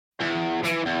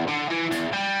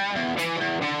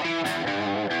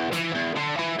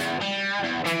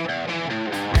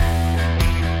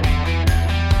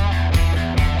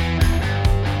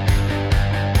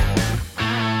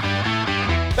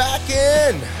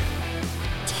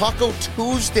Taco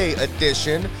Tuesday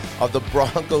edition of the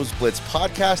Broncos Blitz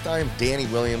podcast. I am Danny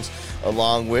Williams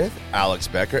along with Alex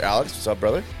Becker. Alex, what's up,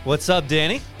 brother? What's up,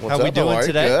 Danny? What's How we doing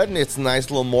today? Good. And it's a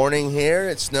nice little morning here.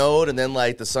 It snowed, and then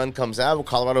the sun comes out.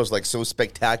 Colorado is so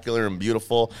spectacular and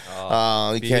beautiful.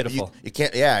 Beautiful. You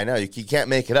can't. Yeah, I know. You can't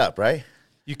make it up, right?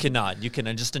 You cannot. You can.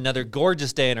 Just another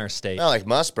gorgeous day in our state. Not like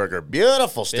Musburger.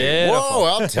 Beautiful state. Beautiful. Whoa,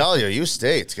 I'll tell you. You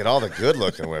states get all the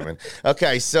good-looking women.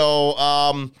 Okay,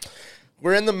 so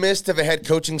we're in the midst of a head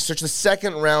coaching search, the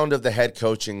second round of the head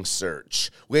coaching search.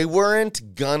 We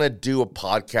weren't going to do a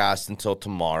podcast until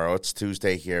tomorrow. It's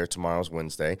Tuesday here. Tomorrow's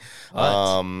Wednesday.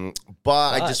 But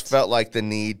I just felt like the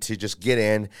need to just get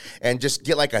in and just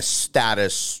get a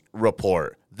status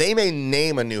report. They may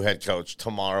name a new head coach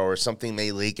tomorrow or something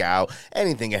may leak out.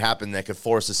 Anything could happen that could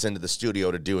force us into the studio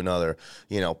to do another,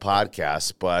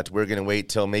 podcast. But we're going to wait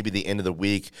till maybe the end of the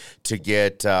week to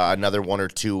get another one or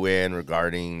two in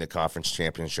regarding the conference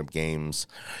championship games.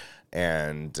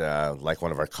 And like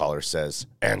one of our callers says,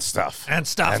 and stuff.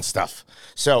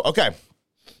 So, okay.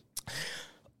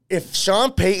 If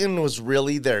Sean Payton was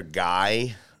really their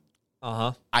guy,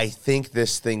 I think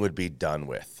this thing would be done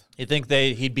with. You think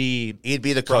he'd be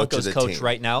the Broncos coach of the team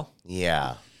right now?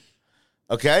 Yeah.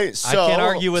 Okay, so I can't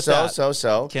argue with that.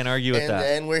 Can't argue with that.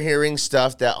 And we're hearing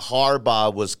stuff that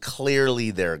Harbaugh was clearly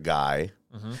their guy,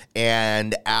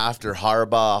 and after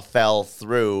Harbaugh fell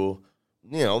through,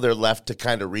 they're left to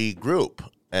kind of regroup,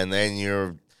 and then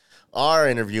you are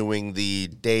interviewing the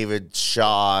David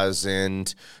Shaws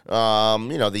and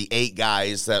the 8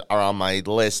 guys that are on my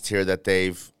list here that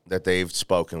they've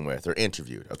spoken with or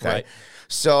interviewed. Okay. Right.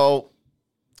 So,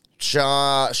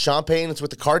 Sean Payton was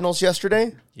with the Cardinals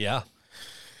yesterday. Yeah.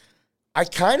 I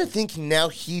kind of think now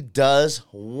he does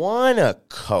want to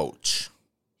coach.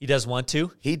 He does want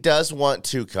to? He does want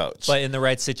to coach. But in the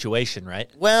right situation, right?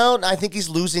 Well, I think he's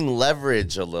losing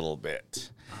leverage a little bit.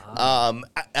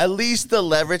 At least the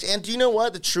leverage. And do you know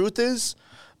what? The truth is,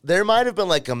 there might have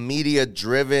been a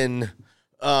media-driven...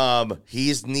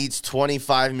 he needs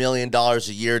 $25 million a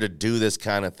year to do this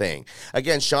kind of thing.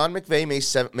 Again, Sean McVay makes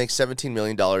 $17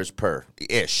 million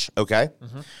per-ish, okay?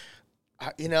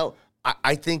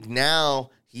 I think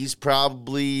now he's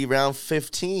probably around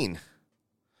 15.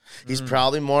 He's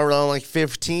probably more around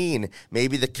 15.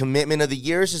 Maybe the commitment of the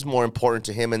years is more important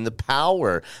to him and the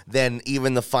power than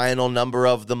even the final number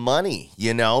of the money,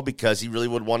 because he really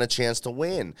would want a chance to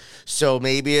win. So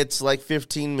maybe it's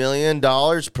 $15 million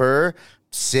per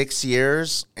 6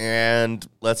 years, and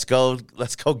let's go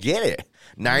get it.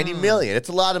 $90 million. It's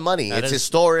a lot of money. It's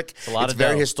historic. It's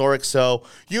very historic. So,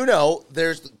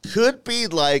 there's could be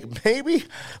maybe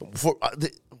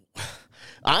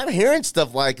I'm hearing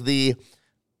stuff like the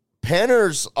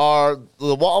Penners are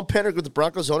the Walton Penner with the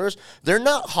Broncos owners. They're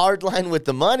not hardline with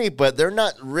the money, but they're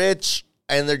not rich.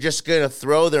 And they're just going to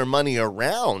throw their money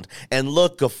around and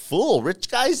look a fool. Rich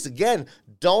guys, again,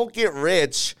 don't get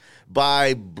rich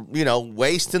by,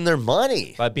 wasting their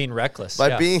money. By being reckless.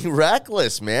 Being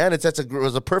reckless, man. It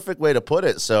was a perfect way to put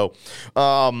it. So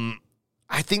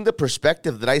I think the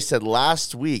perspective that I said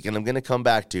last week, and I'm going to come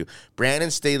back to,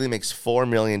 Brandon Staley makes $4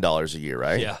 million a year,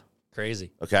 right? Yeah,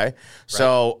 crazy. Okay? Right.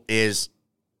 So is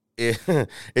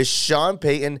Sean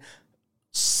Payton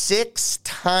 6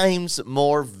 times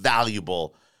more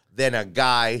valuable than a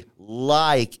guy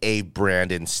like a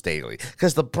Brandon Staley?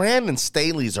 Because the Brandon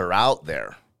Staleys are out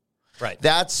there. Right.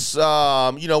 That's,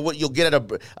 what you'll get at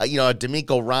a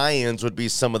DeMeco Ryans would be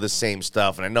some of the same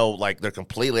stuff. And I know, they're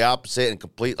completely opposite and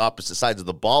complete opposite sides of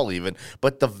the ball even.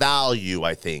 But the value,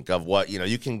 I think, of what,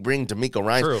 you can bring DeMeco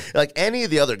Ryans. True. Any of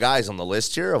the other guys on the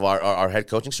list here of our head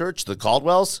coaching search, the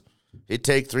Caldwells, he'd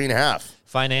take 3.5.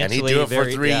 Financially, and he'd do it for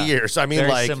 3 years. I mean,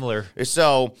 very similar.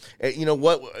 So,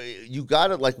 what, you got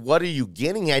it, what are you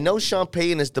getting? I know Sean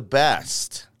Payton is the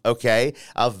best. Okay,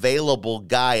 available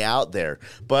guy out there.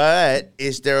 But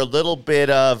is there a little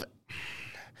bit of,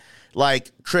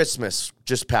 Christmas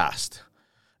just passed?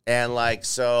 And, I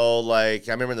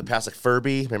remember in the past,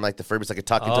 Furby. Remember, the Furby's a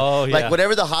talking toy? Yeah.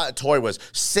 Whatever the hot toy was.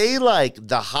 Say,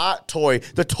 the hot toy,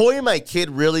 the toy my kid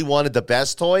really wanted, the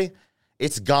best toy,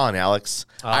 it's gone, Alex.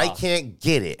 I can't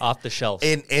get it. Off the shelf.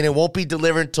 And it won't be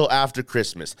delivered until after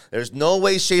Christmas. There's no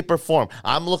way, shape, or form.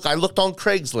 I looked on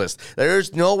Craigslist.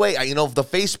 There's no way. The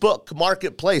Facebook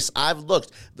marketplace, I've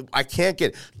looked. I can't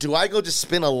get it. Do I go just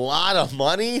spend a lot of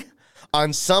money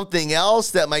on something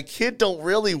else that my kid don't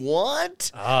really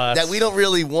want, that we That's- don't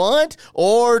really want?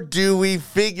 Or do we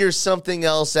figure something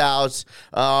else out,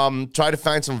 try to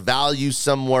find some value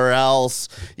somewhere else?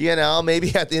 You know,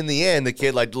 maybe in the end, the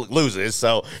kid like loses.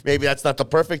 So maybe that's not the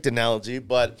perfect analogy,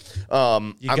 but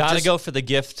You got to go for the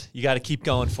gift. You got to keep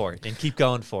going for it and keep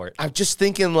going for it. I'm just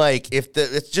thinking, like,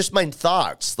 it's just my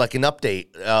thoughts, like an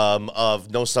update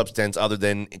of no substance other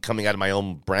than coming out of my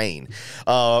own brain.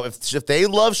 If they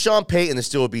love Sean Payton, this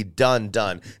still would be done.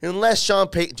 Unless Sean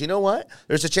Payton, do you know what?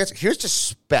 There's a chance. Here's just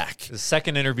spec. The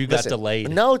second interview got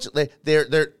delayed. No,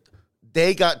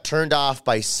 they got turned off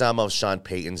by some of Sean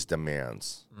Payton's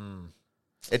demands.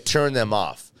 It turned them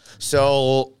off.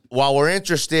 So while we're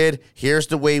interested, here's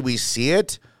the way we see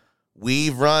it.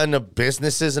 We've run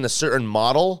businesses in a certain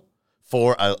model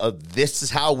for this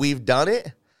is how we've done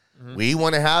it. We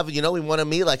want to have, we want to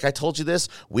meet, like I told you this,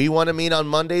 we want to meet on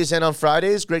Mondays and on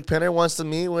Fridays. Greg Penner wants to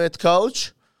meet with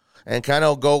Coach and kind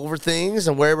of go over things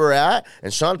and where we're at.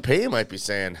 And Sean Payton might be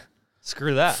saying,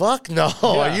 Screw that. fuck no. Yeah.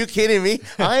 Are you kidding me?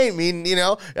 I'm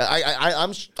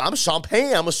Sean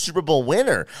Payton. I'm a Super Bowl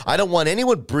winner. I don't want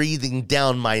anyone breathing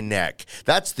down my neck.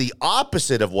 That's the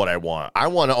opposite of what I want. I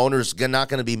want an owner who's not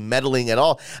going to be meddling at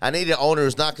all. I need an owner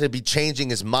who's not going to be changing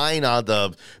his mind on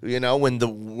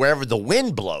wherever the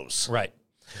wind blows. Right.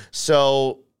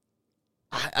 So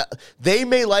they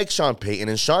may like Sean Payton,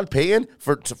 and Sean Payton,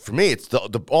 for me, it's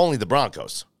only the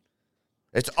Broncos.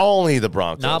 It's only the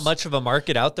Broncos. Not much of a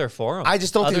market out there for him. I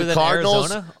just don't think the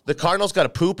Cardinals. Arizona? The Cardinals got a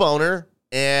poop owner,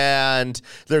 and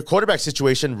their quarterback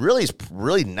situation is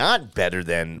not much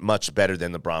better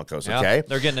than the Broncos. Yeah, Okay,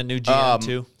 they're getting a new GM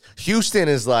too. Houston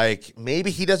is like,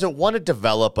 maybe he doesn't want to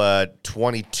develop a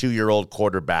 22-year-old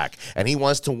quarterback, and he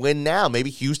wants to win now. Maybe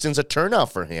Houston's a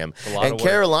turnout for him. And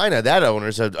Carolina, that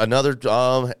owner's another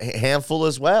handful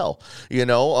as well. They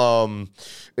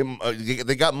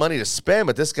got money to spend,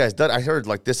 but this guy's done. I heard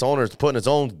like this owner's putting his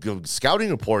own scouting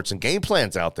reports and game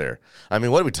plans out there. I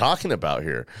mean, what are we talking about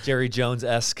here? Jerry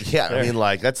Jones-esque. Yeah, I mean,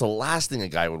 like, that's the last thing a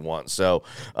guy would want. So,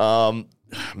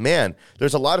 man,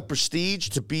 there's a lot of prestige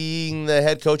to being the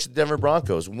head coach of the Denver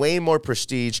Broncos. Way more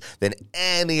prestige than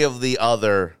any of the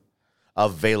other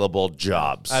available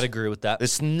jobs. I'd agree with that.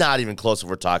 It's not even close if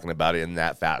we're talking about it in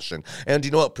that fashion. And do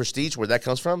you know what prestige, where that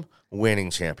comes from?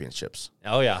 Winning championships.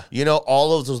 Oh, yeah.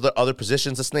 All of those other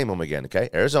positions, let's name them again, okay?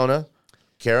 Arizona,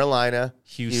 Carolina,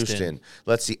 Houston.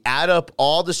 Let's see. Add up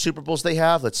all the Super Bowls they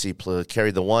have. Let's see.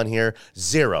 Carry the one here.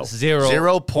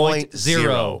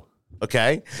 0.0.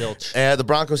 Okay? Zilch. The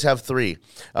Broncos have 3.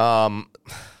 And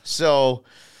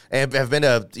have been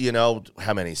to,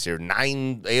 how many here?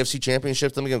 9 AFC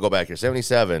championships. Let me go back here.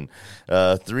 77. 3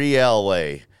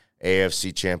 Elway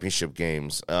AFC championship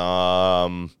games.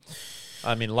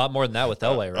 I mean, a lot more than that with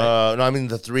Elway, right? No, I mean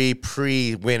the 3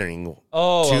 pre-winning. 2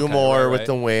 okay, more right. with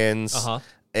the wins. Uh-huh.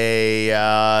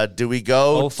 Do we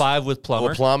go 05 with Plummer.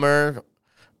 With Plummer?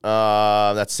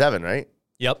 That's 7, right?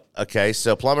 Yep. Okay,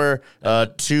 so Plummer,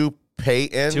 2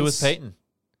 Paytons. 2 with Payton.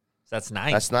 That's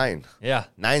 9. That's 9. Yeah.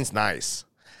 9's nice.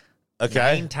 Okay.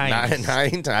 9 times.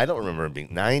 9 I don't remember it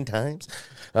being 9 times.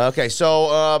 Okay,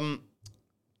 so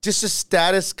just a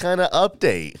status kind of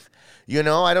update.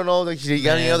 I don't know. You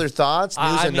got any other thoughts,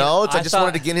 news and notes? I just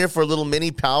wanted to get in here for a little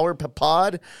mini power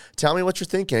pod. Tell me what you're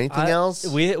thinking. Anything else?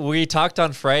 We talked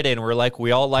on Friday, and we're like,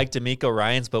 we all like DeMeco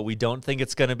Ryans, but we don't think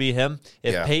it's going to be him.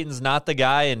 If Peyton's not the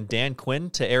guy, and Dan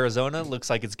Quinn to Arizona, looks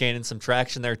like it's gaining some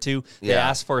traction there too. They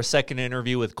asked for a second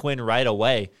interview with Quinn right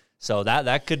away. So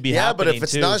that could be happening, but if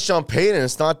it's too. not Sean Payton,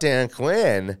 it's not Dan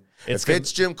Quinn. If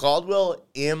it's Jim Caldwell,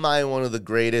 am I one of the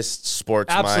greatest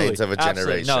sports minds of a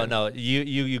generation? No,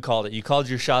 you called it. You called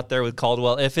your shot there with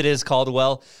Caldwell. If it is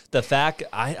Caldwell, the fact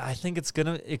I think it's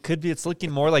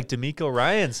looking more like DeMeco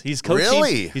Ryans. He's coaching.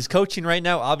 Really? He's coaching right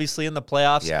now, obviously in the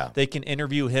playoffs. Yeah. They can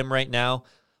interview him right now.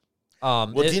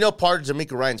 Do you know part of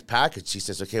DeMeco Ryans' package? He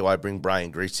says, okay, well, I bring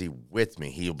Brian Gracie with me.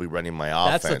 He'll be running my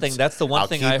offense. That's the thing. That's the one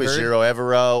thing I heard. I'll keep a Giro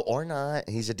Evero or not.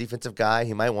 He's a defensive guy.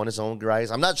 He might want his own guys.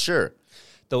 I'm not sure.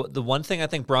 The one thing I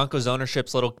think Broncos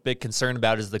ownership's a little bit concerned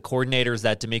about is the coordinators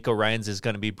that DeMeco Ryans is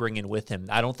going to be bringing with him.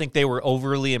 I don't think they were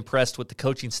overly impressed with the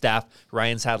coaching staff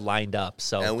Ryans had lined up.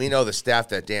 So, and we know the staff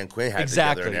that Dan Quinn had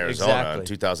together in Arizona in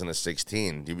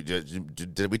 2016.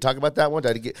 Did we talk about that one?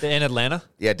 In Atlanta?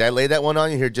 Yeah, did I lay that one on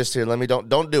you here? Just here. Let me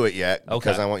don't do it yet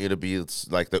because I want you to be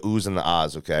like the oohs and the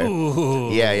ahs. Okay.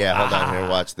 Ooh, yeah. Hold on here.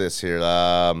 Watch this here.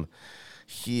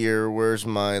 Where's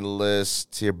my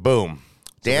list here? Boom.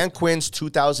 Dan Quinn's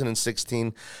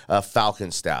 2016 Falcon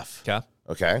staff. Okay.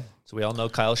 Okay. So we all know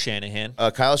Kyle Shanahan.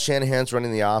 Kyle Shanahan's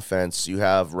running the offense. You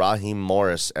have Raheem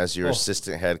Morris as your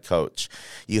assistant head coach.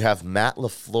 You have Matt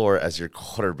LaFleur as your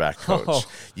quarterback coach.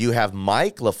 You have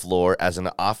Mike LaFleur as an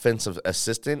offensive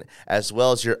assistant, as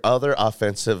well as your other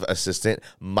offensive assistant,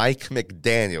 Mike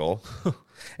McDaniel.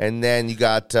 And then you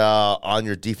got on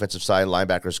your defensive side,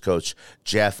 linebackers coach,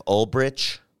 Jeff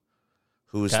Ulbrich,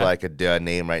 who's like a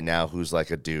name right now, who's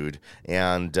like a dude.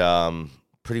 And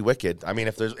pretty wicked. I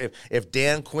mean, if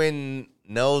Dan Quinn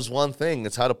knows one thing,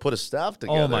 it's how to put a staff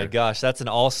together. Oh my gosh, that's an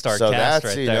all-star so cast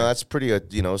that's, right there. That's pretty,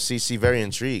 CC very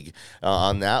intrigued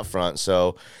on that front.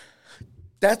 So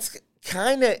that's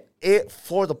kind of it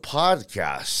for the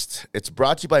podcast. It's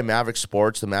brought to you by Maverick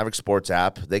Sports, the Maverick Sports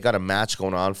app. They got a match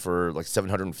going on for like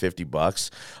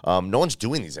 $750. No one's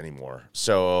doing these anymore,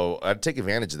 so I'd take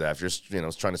advantage of that if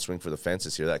you're trying to swing for the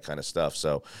fences here, that kind of stuff.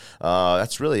 So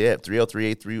that's really it.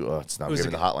 30383. Oh, it's not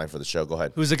giving the hotline for the show. Go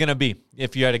ahead. Who's it going to be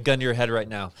if you had a gun to your head right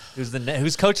now?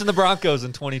 Who's coaching the Broncos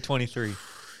in 2023?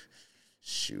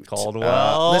 Shoot.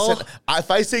 Caldwell. Listen, if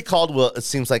I say Caldwell, it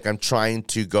seems like I'm trying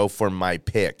to go for my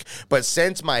pick. But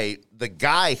since the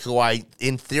guy who I,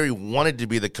 in theory, wanted to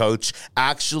be the coach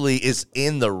actually is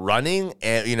in the running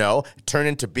and, turn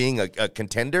into being a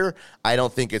contender, I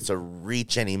don't think it's a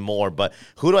reach anymore. But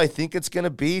who do I think it's going to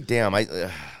be? Damn.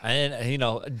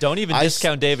 Don't even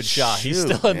discount David Shaw. He's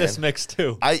still in this mix,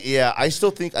 too. I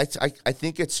still think, I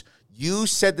think it's, you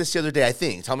said this the other day, I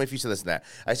think. Tell me if you said this and that.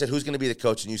 I said, who's going to be the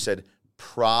coach? And you said,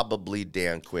 probably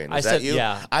Dan Quinn. Is that you?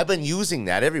 Yeah. I've been using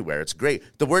that everywhere. It's great.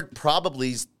 The word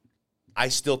probably, I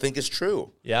still think is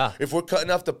true. Yeah. If we're cutting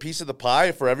off the piece of the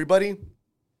pie for everybody,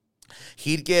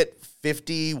 he'd get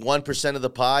 51% of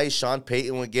the pie. Sean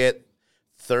Payton would get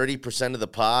 30% of the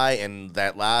pie, and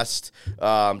that last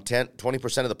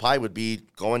 20% of the pie would be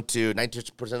going to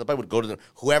 90% of the pie would go to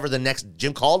whoever the next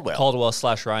Jim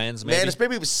Caldwell/Ryans. Maybe. Man, it's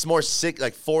maybe more sick,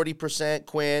 like 40%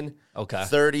 Quinn. Okay.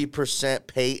 30%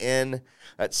 Payton.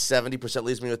 At 70%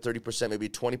 leaves me with 30%, maybe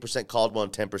 20% Caldwell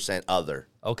and 10% other.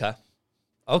 Okay.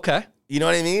 You know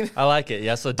what I mean? I like it.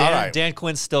 Yeah, so Dan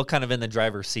Quinn's still kind of in the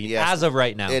driver's seat as of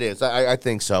right now. It is. I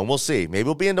think so. And we'll see. Maybe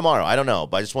we'll be in tomorrow. I don't know.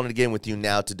 But I just wanted to get in with you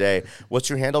now today. What's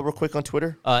your handle real quick on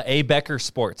Twitter? A. Becker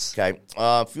Sports. Okay.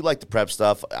 If you like the prep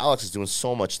stuff, Alex is doing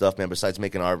so much stuff, man, besides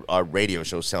making our radio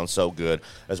show sound so good,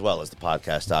 as well as the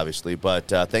podcast, obviously. But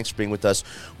thanks for being with us.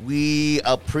 We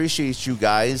appreciate you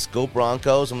guys. Go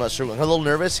Broncos. I'm not sure. I'm a little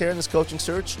nervous here in this coaching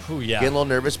search. Oh, yeah. Getting a little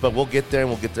nervous, but we'll get there, and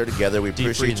we'll get there together. We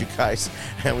appreciate you guys,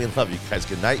 and we love you guys.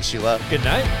 Good night, Sheila. Good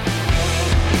night.